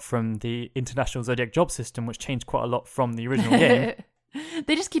quite a lot from the International Zodiac Job System, which changed quite a lot from the original game.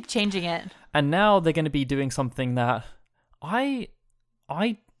 They just keep changing it. And now they're going to be doing something that I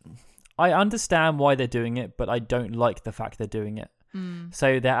understand why they're doing it, but I don't like the fact they're doing it.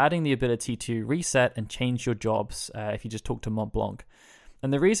 So they're adding the ability to reset and change your jobs if you just talk to Mont Blanc.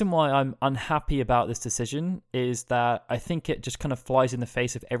 And the reason why I'm unhappy about this decision is that I think it just kind of flies in the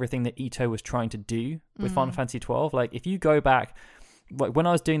face of everything that Ito was trying to do with Final Fantasy XII. Like, if you go back, like when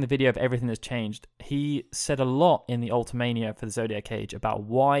I was doing the video of everything that's changed, he said a lot in the Ultimania for the Zodiac Age about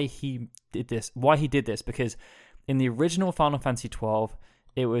why he did this, because in the original Final Fantasy XII,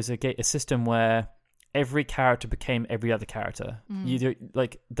 it was a system where every character became every other character. You do,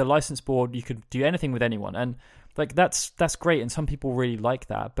 like, the license board, you could do anything with anyone, and like that's great, and some people really like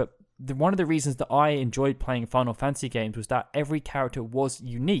that. But one of the reasons that I enjoyed playing Final Fantasy games was that every character was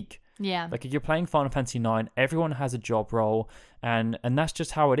unique. Yeah. Like, if you're playing Final Fantasy IX, everyone has a job role, and that's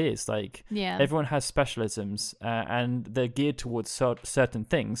just how it is. Like, everyone has specialisms, and they're geared towards certain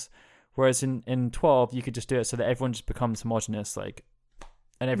things. Whereas in 12, you could just do it so that everyone just becomes homogenous, like,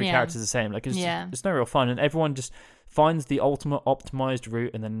 and every character's the same. Like, it's no real fun, and everyone just finds the ultimate optimized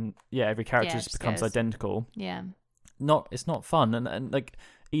route, and then every character just becomes identical. Yeah, it's not fun, and like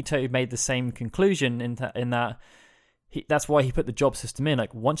Ito made the same conclusion in that that's why he put the job system in.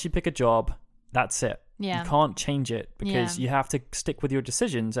 Like, once you pick a job, that's it. You can't change it, because you have to stick with your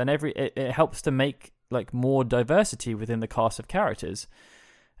decisions, and it helps to make like more diversity within the cast of characters.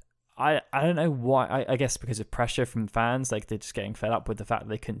 I don't know why. I guess because of pressure from fans, like they're just getting fed up with the fact that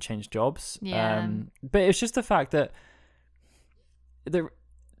they couldn't change jobs. But it's just the fact that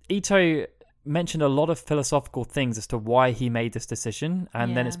Ito mentioned a lot of philosophical things as to why he made this decision,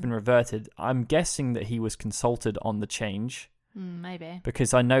 and then it's been reverted. I'm guessing that he was consulted on the change. Maybe.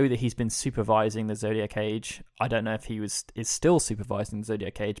 Because I know that he's been supervising the Zodiac Age. I don't know if he is still supervising the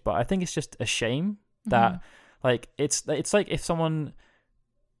Zodiac Age, but I think it's just a shame that like it's like if someone...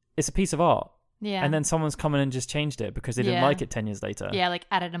 It's a piece of art. Yeah. And then someone's come in and just changed it because they didn't like it 10 years later. Yeah, like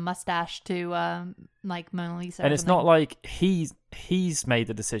added a mustache to like Mona Lisa. And it's not like he's made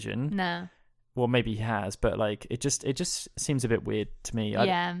the decision. No. Well, maybe he has, but like it just seems a bit weird to me.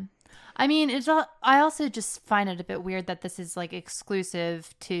 I mean, I also just find it a bit weird that this is like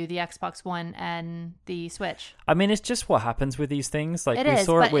exclusive to the Xbox One and the Switch. I mean, it's just what happens with these things. Like,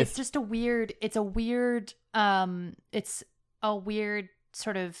 it's just a weird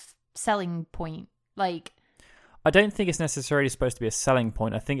sort of selling point. Like, I don't think it's necessarily supposed to be a selling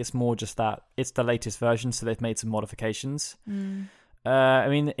point. I think it's more just that it's the latest version, so they've made some modifications. I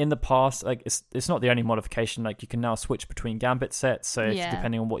mean, in the past, like it's not the only modification. Like you can now switch between Gambit sets, so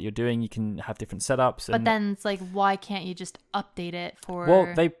depending on what you're doing, you can have different setups. But then it's like, why can't you just update it for?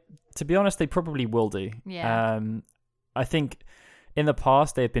 Well, to be honest, they probably will do. Yeah. I think in the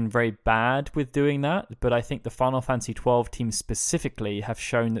past they've been very bad with doing that, but I think the Final Fantasy 12 team specifically have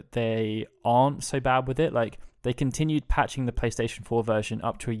shown that they aren't so bad with it. Like they continued patching the PlayStation 4 version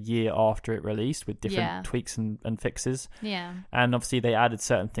up to a year after it released with different tweaks and fixes. Yeah. And obviously they added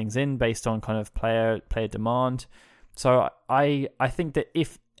certain things in based on kind of player demand. So I think that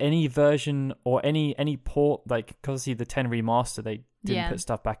if any version or any port, like because obviously the 10 remaster, they didn't put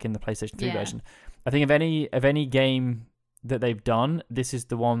stuff back in the PlayStation 3 version. I think of any game that they've done, this is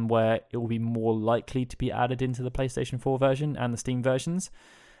the one where it will be more likely to be added into the PlayStation 4 version and the Steam versions.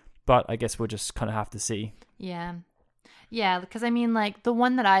 But I guess we'll just kind of have to see. Yeah. Yeah, because I mean, like, the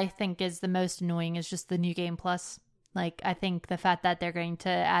one that I think is the most annoying is just the New Game Plus. Like, I think the fact that they're going to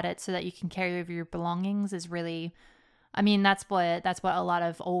add it so that you can carry over your belongings is really... I mean, that's what a lot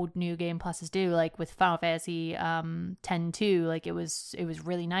of old New Game Pluses do. Like with Final Fantasy 10-2, like it was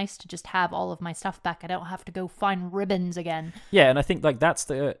really nice to just have all of my stuff back. I don't have to go find ribbons again. Yeah, and I think like that's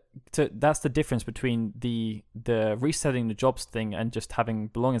the difference between the resetting the jobs thing and just having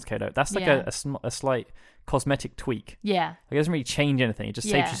belongings carried out. That's like a slight cosmetic tweak. Yeah, like, it doesn't really change anything. It just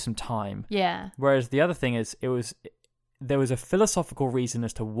saves you some time. Yeah. Whereas the other thing is, there was a philosophical reason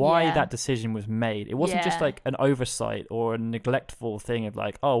as to why that decision was made. It wasn't just like an oversight or a neglectful thing of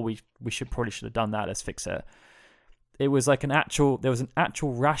like, oh, we should have done that. Let's fix it. It was like there was an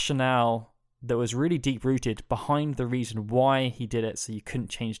actual rationale that was really deep rooted behind the reason why he did it. So you couldn't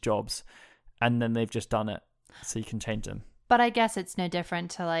change jobs, and then they've just done it so you can change them. But I guess it's no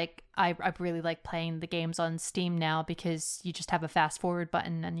different to like, I really like playing the games on Steam now because you just have a fast forward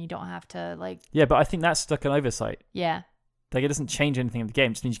button and you don't have to like... Yeah, but I think that's like an oversight. Yeah. Like, it doesn't change anything in the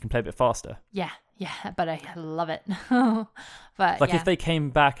game. It just means you can play a bit faster. Yeah, but I love it. But like, if they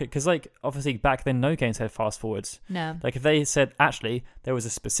came back... Because, like, obviously, back then, no games had fast forwards. No. Like, if they said, actually, there was a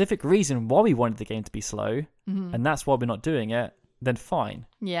specific reason why we wanted the game to be slow, and that's why we're not doing it, then fine.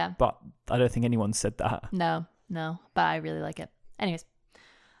 Yeah. But I don't think anyone said that. No. But I really like it. Anyways.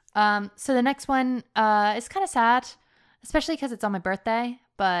 So the next one is kind of sad, especially because it's on my birthday.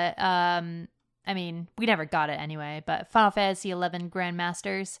 But... I mean, we never got it anyway, but Final Fantasy XI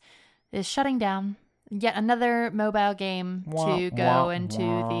Grandmasters is shutting down. Yet another mobile game to go into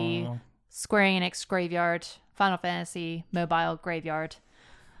the Square Enix graveyard, Final Fantasy mobile graveyard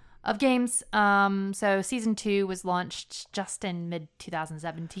of games. So Season 2 was launched just in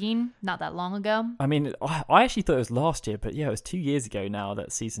mid-2017, not that long ago. I mean, I actually thought it was last year, but yeah, it was 2 years ago now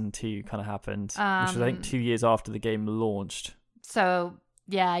that Season 2 kind of happened, which was, I think, 2 years after the game launched. So...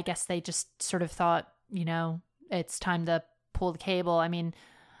 yeah, I guess they just sort of thought, it's time to pull the cable. I mean,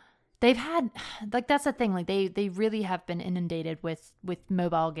 they've had, like, that's the thing. Like, they really have been inundated with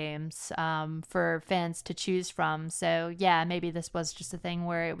mobile games for fans to choose from. So, yeah, maybe this was just a thing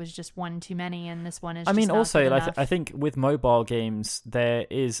where it was just one too many, and this one is just not also, good enough. I think with mobile games, there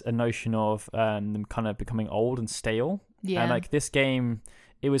is a notion of them kind of becoming old and stale. Yeah. And, like, this game...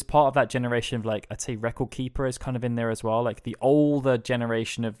 it was part of that generation of, like, I'd say Record Keeper is kind of in there as well. Like, the older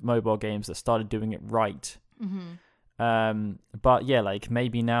generation of mobile games that started doing it right. Mm-hmm. But, yeah, like,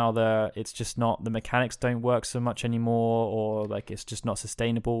 maybe now it's just not... the mechanics don't work so much anymore, or, like, it's just not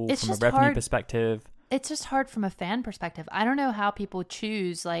sustainable from a revenue perspective. It's just hard from a fan perspective. I don't know how people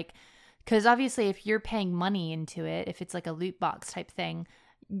choose, like... because, obviously, if you're paying money into it, if it's, like, a loot box type thing,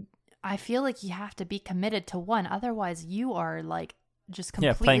 I feel like you have to be committed to one. Otherwise, you are, like... just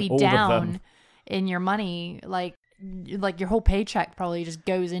completely down in your money, like your whole paycheck probably just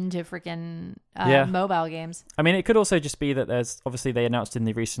goes into freaking mobile games. I mean, it could also just be that there's obviously they announced in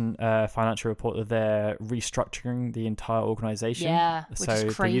the recent financial report that they're restructuring the entire organization. Yeah, which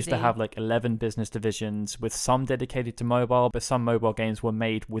is crazy. They used to have like 11 business divisions with some dedicated to mobile, but some mobile games were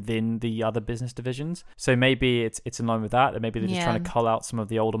made within the other business divisions. So maybe it's in line with that, and maybe they're just trying to cull out some of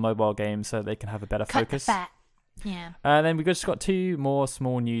the older mobile games so they can have a better focus. Cut the fat. Yeah. And then we've just got two more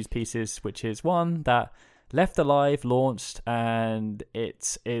small news pieces, which is one that Left Alive launched and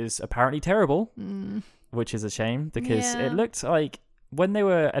it is apparently terrible, which is a shame because it looked like when they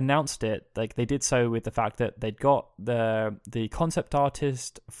announced it, like they did so with the fact that they'd got the concept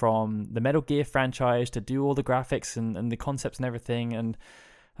artist from the Metal Gear franchise to do all the graphics and the concepts and everything, and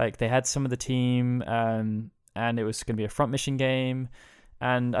like they had some of the team, and it was going to be a front mission game,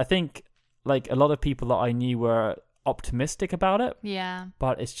 and I think like a lot of people that I knew were optimistic about it. Yeah.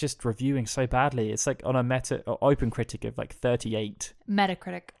 But it's just reviewing so badly. It's like on a OpenCritic of like 38.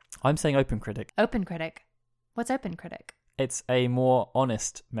 Metacritic. I'm saying OpenCritic. OpenCritic. What's OpenCritic? it's a more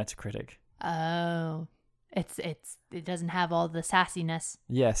honest Metacritic. Oh, it doesn't have all the sassiness.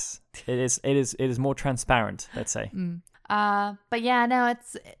 Yes, it is more transparent, let's say. But yeah, no,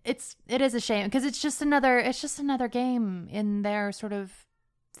 it is a shame because it's just another game in their sort of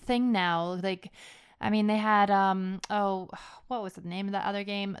thing now. Like, I mean, they had what was the name of that other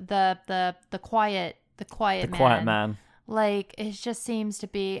game? The Quiet Man. Like, it just seems to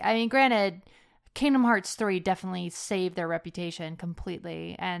be. I mean, granted, Kingdom Hearts 3 definitely saved their reputation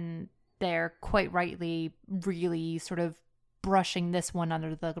completely, and they're quite rightly really sort of brushing this one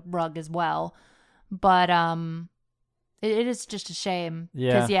under the rug as well. But it is just a shame.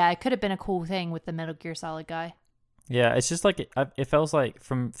 Because, it could have been a cool thing with the Metal Gear Solid guy. Yeah, it's just like, it feels like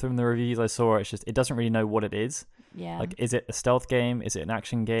from the reviews I saw, it's just, it doesn't really know what it is. Yeah. Like, is it a stealth game? Is it an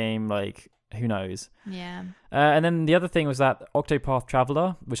action game? Like, who knows? Yeah. And then the other thing was that Octopath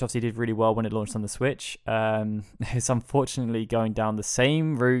Traveler, which obviously did really well when it launched on the Switch, is unfortunately going down the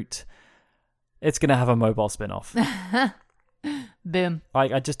same route. It's going to have a mobile spin-off. Boom.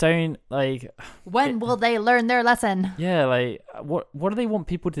 Like, I just don't, like... When will they learn their lesson? Yeah, like, what do they want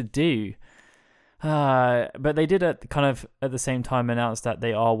people to do? But they did kind of at the same time announce that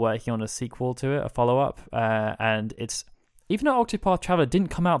they are working on a sequel to it, a follow-up, and it's... Even though Octopath Traveler didn't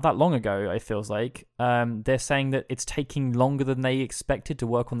come out that long ago, it feels like, they're saying that it's taking longer than they expected to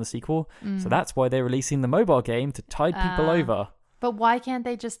work on the sequel. So that's why they're releasing the mobile game to tide people over. But why can't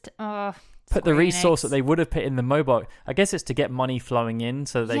they just... put the resource that they would have put in the mobile. I guess it's to get money flowing in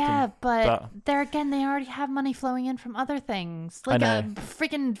so they can... Yeah, but there again, they already have money flowing in from other things. Like a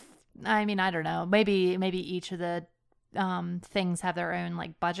freaking... I mean, I don't know. Maybe each of the things have their own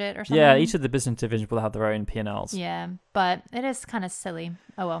like budget or something. Yeah, each of the business divisions will have their own P&Ls. Yeah, but it is kind of silly.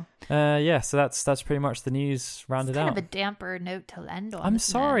 Oh well. Yeah, so that's pretty much the news rounded out. Kind of a damper note to end on. I'm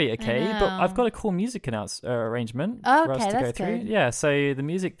sorry, okay, but I've got a cool music arrangement for us to go through. Good. Yeah, so the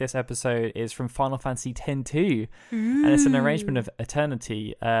music this episode is from Final Fantasy X-2, and it's an arrangement of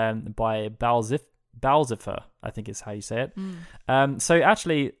Eternity by Balzifer, I think is how you say it. So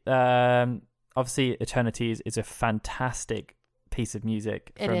actually, obviously, Eternity is a fantastic piece of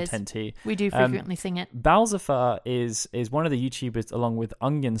music from X-2. We do frequently sing it. Balzifer is one of the YouTubers, along with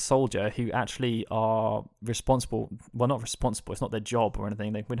Onion Soldier, who actually are responsible. Well, not responsible. It's not their job or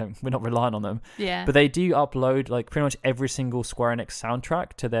anything. We're not relying on them. Yeah. But they do upload like pretty much every single Square Enix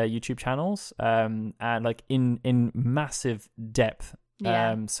soundtrack to their YouTube channels, and like in massive depth.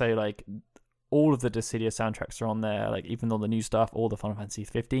 Yeah. So like, all of the Dissidia soundtracks are on there, like even all the new stuff, all the Final Fantasy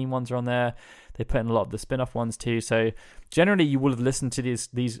 15 ones are on there. They put in a lot of the spin-off ones too. So generally you will have listened to these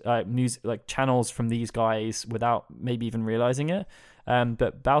music like channels from these guys without maybe even realizing it.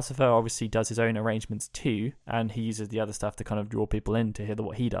 But Balsifer obviously does his own arrangements too, and he uses the other stuff to kind of draw people in to hear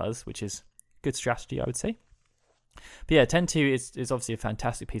what he does, which is good strategy, I would say. But yeah, X-2 is obviously a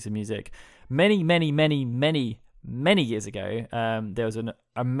fantastic piece of music. Many years ago, there was an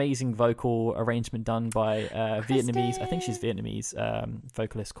amazing vocal arrangement done by Vietnamese, I think she's Vietnamese,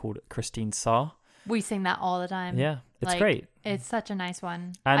 vocalist called Christine Sa. We sing that all the time. Yeah, it's great. It's such a nice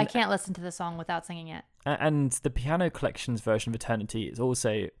one. And I can't listen to the song without singing it. And the Piano Collections version of Eternity is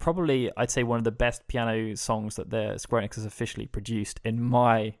also probably, I'd say, one of the best piano songs that the Square Enix has officially produced, in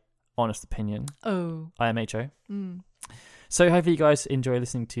my honest opinion. Oh. IMHO. So hopefully you guys enjoy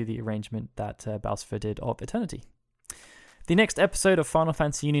listening to the arrangement that Balsifer did of Eternity. The next episode of Final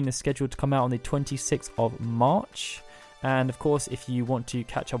Fantasy Union is scheduled to come out on the 26th of March. And of course, if you want to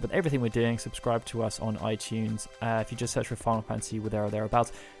catch up with everything we're doing, subscribe to us on iTunes. If you just search for Final Fantasy with there or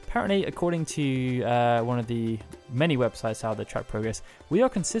thereabouts. Apparently, according to one of the many websites out there, Track Progress, we are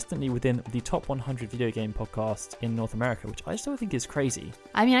consistently within the top 100 video game podcasts in North America, which I still think is crazy.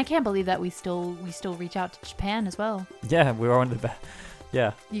 I mean, I can't believe that we still reach out to Japan as well. Yeah, we're on the best.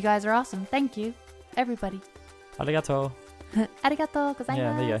 Yeah. You guys are awesome. Thank you, everybody. Arigato. Arigato gozaimasu.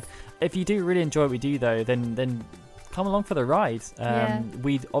 Yeah, there you go. If you do really enjoy what we do, though, then come along for the ride.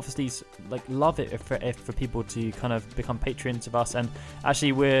 We'd obviously love it if for people to kind of become patrons of us. And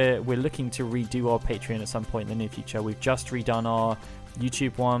actually, we're looking to redo our Patreon at some point in the near future. We've just redone our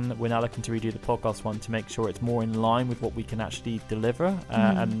YouTube one. We're now looking to redo the podcast one to make sure it's more in line with what we can actually deliver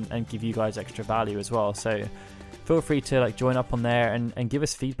and give you guys extra value as well. So feel free to join up on there and give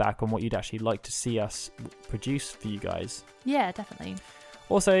us feedback on what you'd actually like to see us produce for you guys. Yeah, definitely.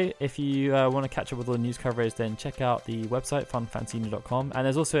 Also, if you want to catch up with all the news coverage, then check out the website, funfantasyunion.com. And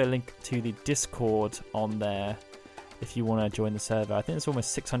there's also a link to the Discord on there if you want to join the server. I think there's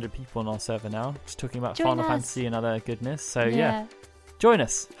almost 600 people on our server now, just talking about Final Fantasy and other goodness. So yeah, join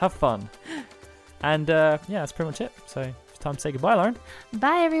us. Have fun. And that's pretty much it. So it's time to say goodbye, Lauren.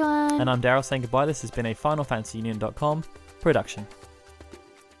 Bye, everyone. And I'm Daryl saying goodbye. This has been a FinalFantasyUnion.com production.